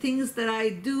of the things that I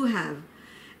do have.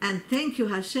 And thank you,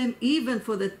 Hashem, even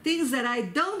for the things that I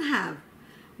don't have.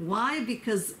 Why?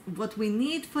 Because what we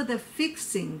need for the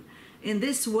fixing in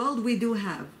this world, we do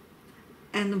have.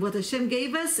 And what Hashem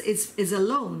gave us is a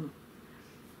loan.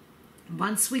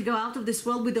 Once we go out of this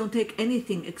world, we don't take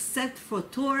anything except for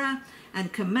Torah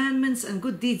and commandments and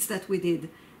good deeds that we did.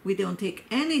 We don't take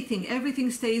anything. Everything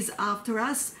stays after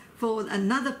us for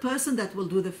another person that will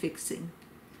do the fixing.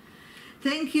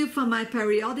 Thank you for my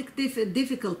periodic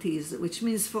difficulties, which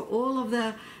means for all of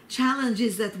the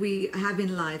challenges that we have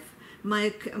in life.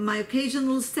 my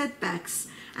occasional setbacks,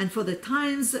 and for the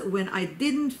times when I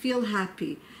didn't feel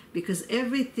happy, because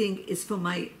everything is for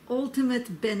my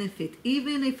ultimate benefit.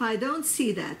 Even if I don't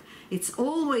see that, it's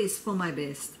always for my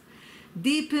best.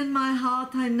 Deep in my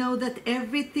heart, I know that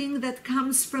everything that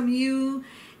comes from you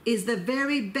is the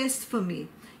very best for me.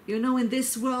 You know, in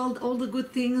this world, all the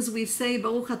good things we say,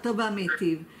 Baruch Atah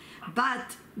B'Mitiv.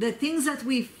 But the things that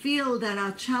we feel that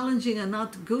are challenging and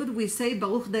not good, we say,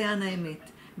 Baruch Dayan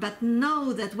Ha'emet. But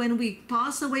know that when we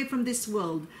pass away from this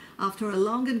world, after a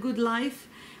long and good life,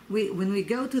 when we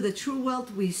go to the true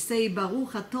world, we say,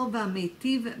 Baruch Atah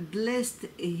B'Mitiv, blessed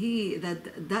he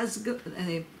that does good,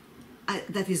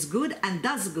 that is good and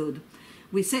does good.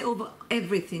 We say over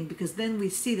everything, because then we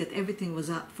see that everything was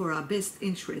for our best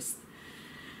interest.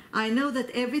 I know that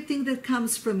everything that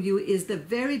comes from you is the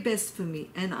very best for me,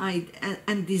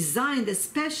 and designed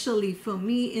especially for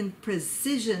me in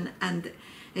precision and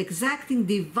exacting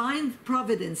divine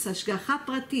providence, Hashgacha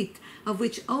Pratit, of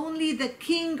which only the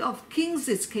King of Kings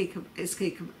is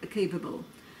capable.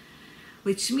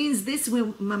 Which means this,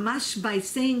 mamash, by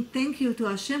saying thank you to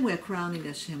Hashem, we are crowning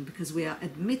Hashem, because we are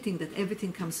admitting that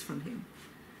everything comes from Him.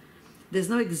 There's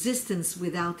no existence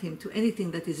without Him to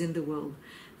anything that is in the world.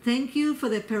 Thank you for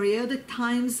the periodic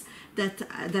times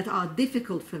that are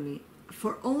difficult for me.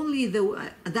 For only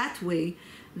that way,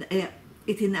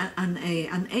 it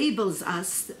enables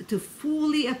us to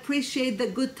fully appreciate the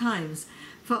good times.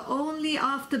 For only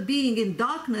after being in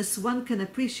darkness, one can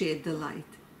appreciate the light.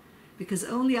 Because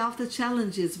only after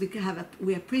challenges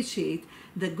we appreciate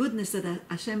the goodness that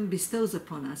Hashem bestows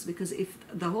upon us. Because if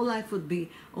the whole life would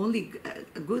be only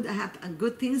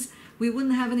good things, we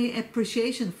wouldn't have any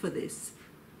appreciation for this.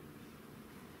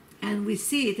 And we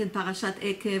see it in Parashat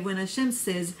Ekev when Hashem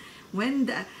says,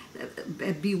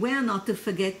 beware not to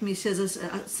forget me, says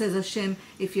Hashem,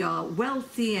 if you are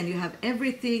wealthy and you have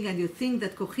everything and you think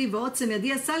that kochi v'otzem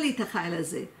yadi asa li את החיל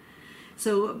הזה.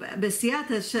 So,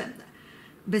 B'siyata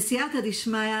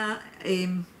Dishmaya,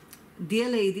 dear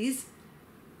ladies,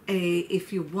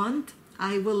 if you want,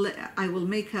 I will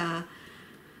make a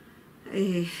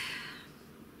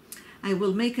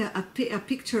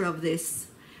picture of this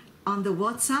on the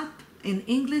WhatsApp in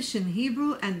English, in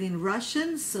Hebrew, and in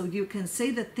Russian, so you can say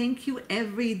the thank you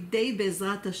every day,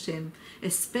 Be'ezrat Hashem,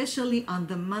 especially on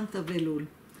the month of Elul.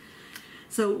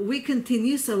 So we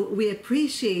continue. So we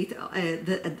appreciate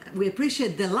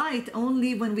the light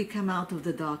only when we come out of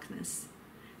the darkness.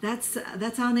 That's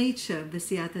our nature,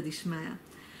 B'siyata Dishmaya.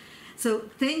 So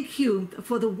thank you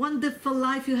for the wonderful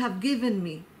life you have given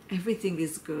me. Everything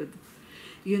is good.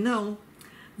 You know,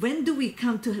 when do we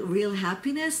come to real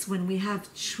happiness? When we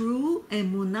have true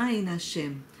emunah in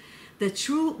Hashem. The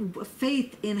true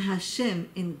faith in Hashem,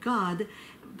 in God,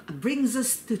 brings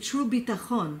us to true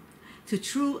bitachon, to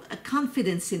true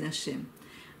confidence in Hashem.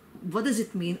 What does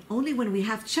it mean? Only when we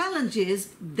have challenges,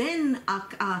 then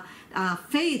our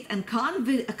faith and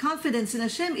confidence in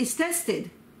Hashem is tested.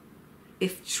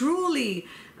 If truly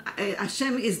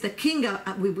Hashem is the king,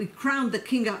 we crown the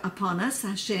king upon us,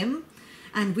 Hashem,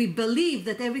 and we believe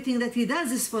that everything that He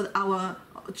does is for our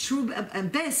true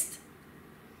best,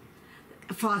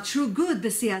 for our true good,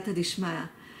 B'siyata Dishmaya.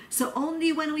 So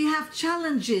only when we have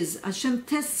challenges, Hashem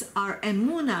tests our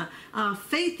emunah, our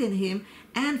faith in Him,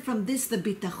 and from this the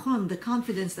bitachon, the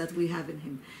confidence that we have in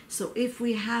Him. So if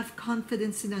we have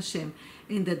confidence in Hashem,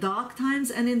 in the dark times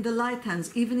and in the light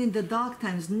times, even in the dark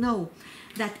times, know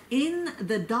that in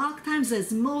the dark times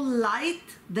there's more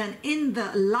light than in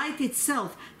the light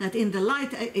itself, that in the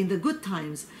light, in the good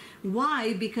times.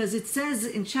 Why? Because it says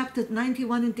in chapter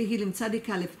 91 in Tehillim, Tzadik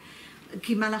Aleph,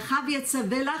 כי מלאכיו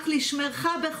יצווה לך לשמרך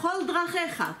בכל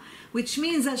דרכיך, which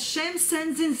means Hashem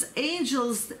sends His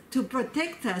angels to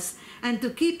protect us and to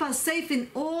keep us safe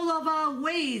in all of our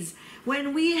ways.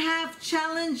 When we have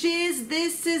challenges,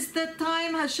 this is the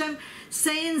time Hashem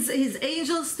sends His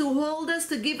angels to hold us,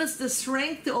 to give us the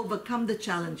strength to overcome the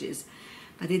challenges.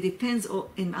 But it depends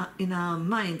in our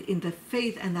mind, in the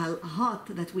faith and our heart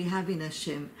that we have in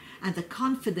Hashem, and the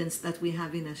confidence that we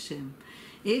have in Hashem.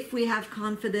 If we have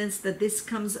confidence that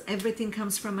everything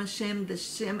comes from Hashem,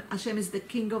 Hashem is the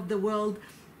King of the world,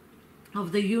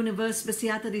 of the universe,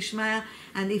 B'siyata Dishmaya,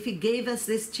 and if He gave us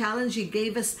this challenge, He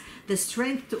gave us the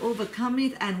strength to overcome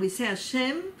it, and we say,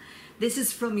 Hashem, this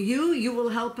is from you, you will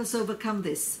help us overcome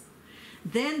this.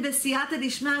 Then B'siyata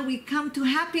Dishmaya, we come to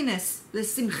happiness,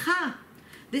 l'simcha.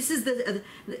 This is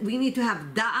we need to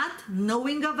have da'at,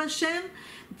 knowing of Hashem.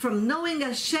 From knowing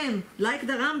Hashem, like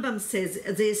the Rambam says,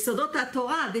 the Yesodot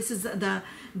HaTorah, this is the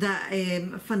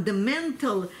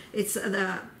fundamental, it's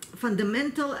the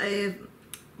fundamental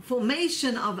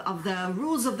formation of the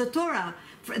rules of the Torah.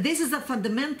 This is a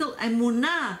fundamental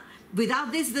emunah.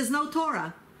 Without this, there's no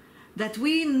Torah. That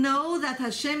we know that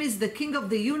Hashem is the King of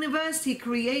the universe. He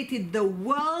created the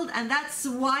world, and that's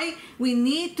why we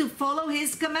need to follow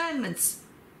His commandments.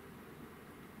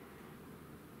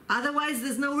 Otherwise,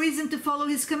 there's no reason to follow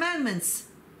His commandments.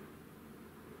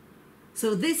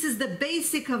 So this is the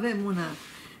basic of emunah.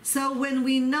 So when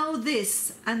we know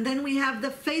this, and then we have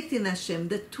the faith in Hashem,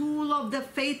 the tool of the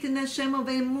faith in Hashem of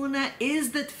emunah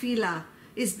is the tefillah,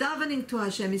 is davening to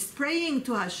Hashem, is praying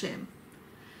to Hashem,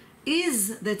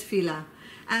 is the tefillah.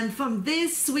 And from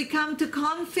this we come to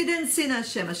confidence in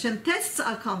Hashem. Hashem tests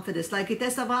our confidence, like He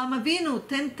tests Avraham Avinu,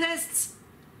 10 tests.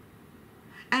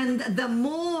 And the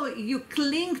more you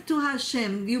cling to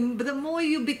Hashem, the more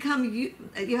you become,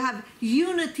 you have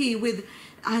unity with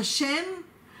Hashem,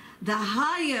 the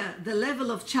higher the level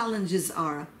of challenges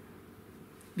are.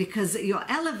 Because you're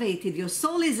elevated, your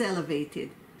soul is elevated.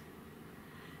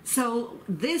 So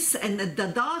this, and the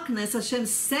darkness, Hashem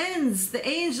sends the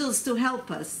angels to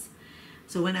help us.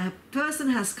 So when a person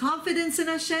has confidence in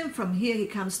Hashem, from here he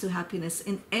comes to happiness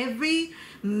in every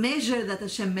measure that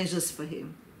Hashem measures for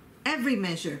him. Every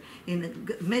measure, in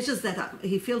measures that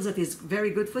he feels that is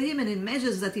very good for him, and in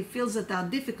measures that he feels that are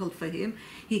difficult for him,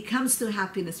 he comes to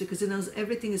happiness because he knows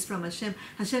everything is from Hashem.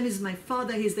 Hashem is my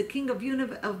Father. He is the King of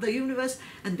the universe.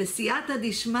 And B'siyata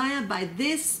Dishmaya, by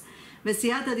this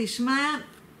B'siyata Dishmaya,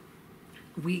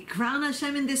 we crown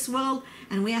Hashem in this world,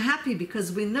 and we are happy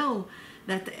because we know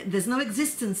that there's no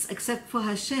existence except for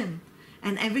Hashem,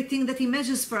 and everything that He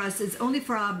measures for us is only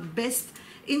for our best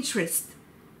interest.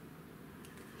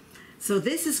 So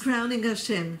this is crowning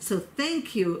Hashem. So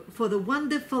thank you for the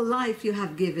wonderful life you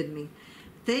have given me.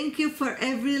 Thank you for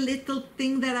every little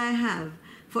thing that I have.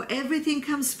 For everything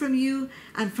comes from you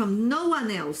and from no one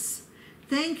else.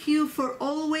 Thank you for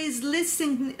always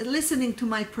listening to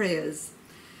my prayers.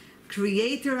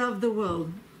 Creator of the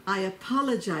world, I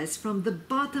apologize from the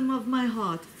bottom of my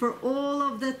heart for all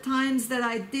of the times that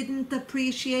I didn't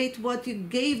appreciate what you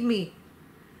gave me.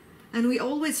 And we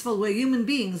always fall. We're human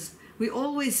beings. We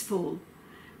always fall,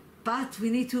 but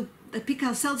we need to pick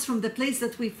ourselves from the place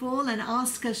that we fall and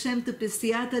ask Hashem to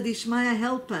B'siyata Dishmaya,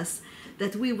 help us,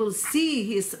 that we will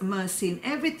see His mercy in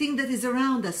everything that is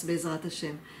around us, Be'ezrat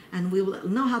Hashem, and we will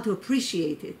know how to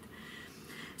appreciate it.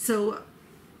 So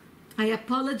I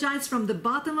apologize from the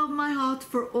bottom of my heart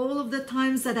for all of the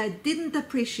times that I didn't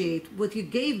appreciate what you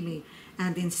gave me,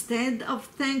 and instead of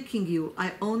thanking you,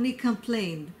 I only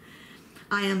complained.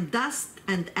 I am dust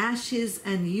and ashes,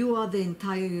 and you are the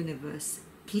entire universe.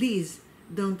 Please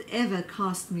don't ever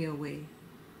cast me away.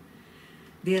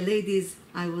 Dear ladies,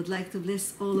 I would like to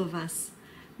bless all of us.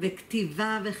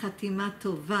 בכתיבה וחתימה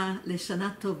טובה, לשנה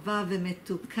טובה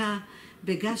ומתוקה,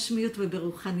 בגשמיות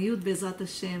וברוחניות בעזרת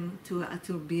השם,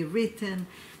 to be written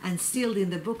and sealed in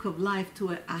the book of life,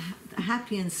 to a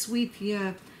happy and sweet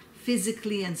year,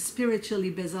 physically and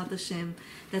spiritually, Bezrat Hashem,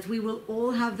 that we will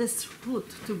all have the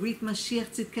zchut to greet Mashiach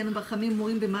tzidkenu b'chamim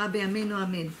murim b'ma'a b'yameinu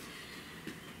amen.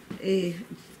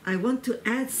 I want to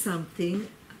add something.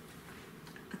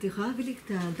 את יכולה להביא לי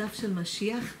את הדף של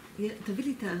משיח? תביא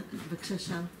לי בבקשה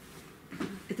שם,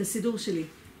 את הסידור שלי.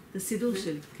 את הסידור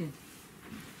שלי, כן.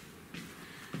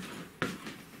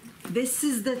 This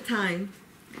is the time,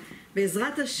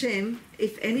 Bezrat Hashem,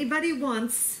 if anybody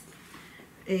wants,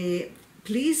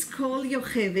 please call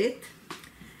Yochevet,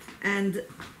 and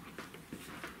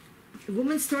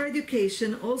Women's Torah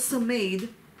Education also made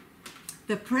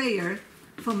the prayer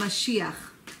for Mashiach.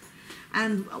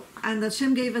 And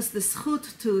Hashem gave us the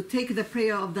zchut to take the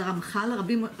prayer of the Ramchal,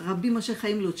 Rabbi Moshe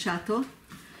Chaim Luchato,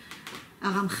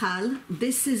 Ramchal.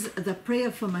 This is the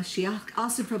prayer for Mashiach,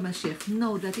 asking for Mashiach.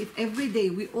 Know that if every day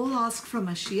we all ask for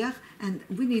Mashiach, and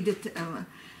we need it,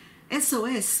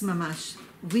 SOS mamash.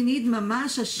 We need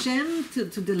mamash Hashem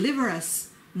to deliver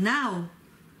us now.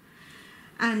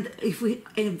 And if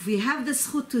we have the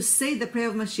zchut to say the prayer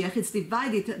of Mashiach, it's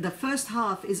divided. The first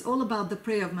half is all about the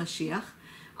prayer of Mashiach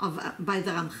by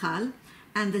the Ramchal,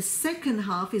 and the second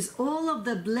half is all of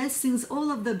the blessings,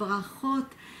 all of the brachot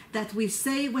that we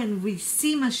say when we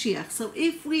see Mashiach. So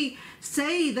if we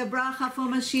say the bracha for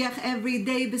Mashiach every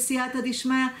day, B'siyata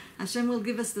Dishmaya, Hashem will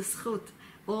give us the zchut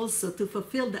also to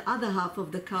fulfill the other half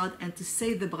of the card and to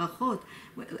say the brachot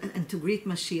and to greet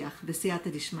Mashiach,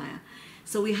 B'siyata Dishmaya.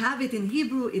 So we have it in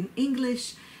Hebrew, in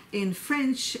English, in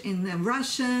French, in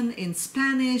Russian, in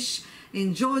Spanish,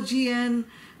 in Georgian.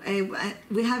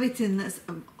 We have it in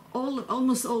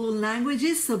almost all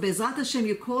languages. So Bezrat Hashem,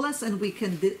 you call us and we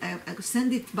can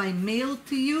send it by mail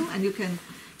to you, and you can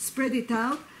spread it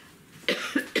out.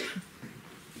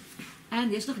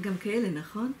 And יש לך גם כאלה,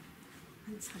 נכון?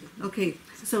 Okay,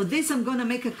 so this I'm going to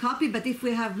make a copy, but if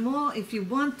we have more, if you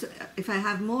want, if I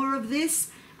have more of this,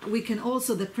 we can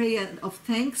also, the prayer of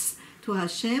thanks to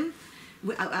Hashem,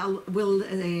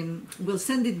 we'll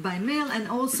send it by mail, and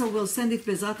also we'll send it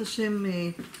Bezrat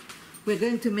Hashem. We're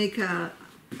going to make a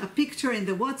picture in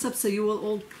the WhatsApp so you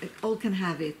will all can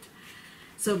have it.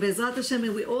 So Bezrat Hashem,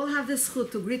 we all have the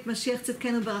zchut to greet Mashiach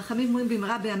tzidkenu ברחמים מורים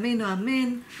במהרה בימינו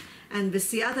אמן. And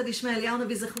בסייעתא דשמיא אליהו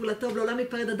נביא זכור לטוב, לעולם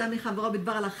יפרד אדם מחברו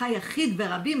בדבר הלכה יחיד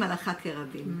ברבים, הלכה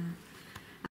כרבים.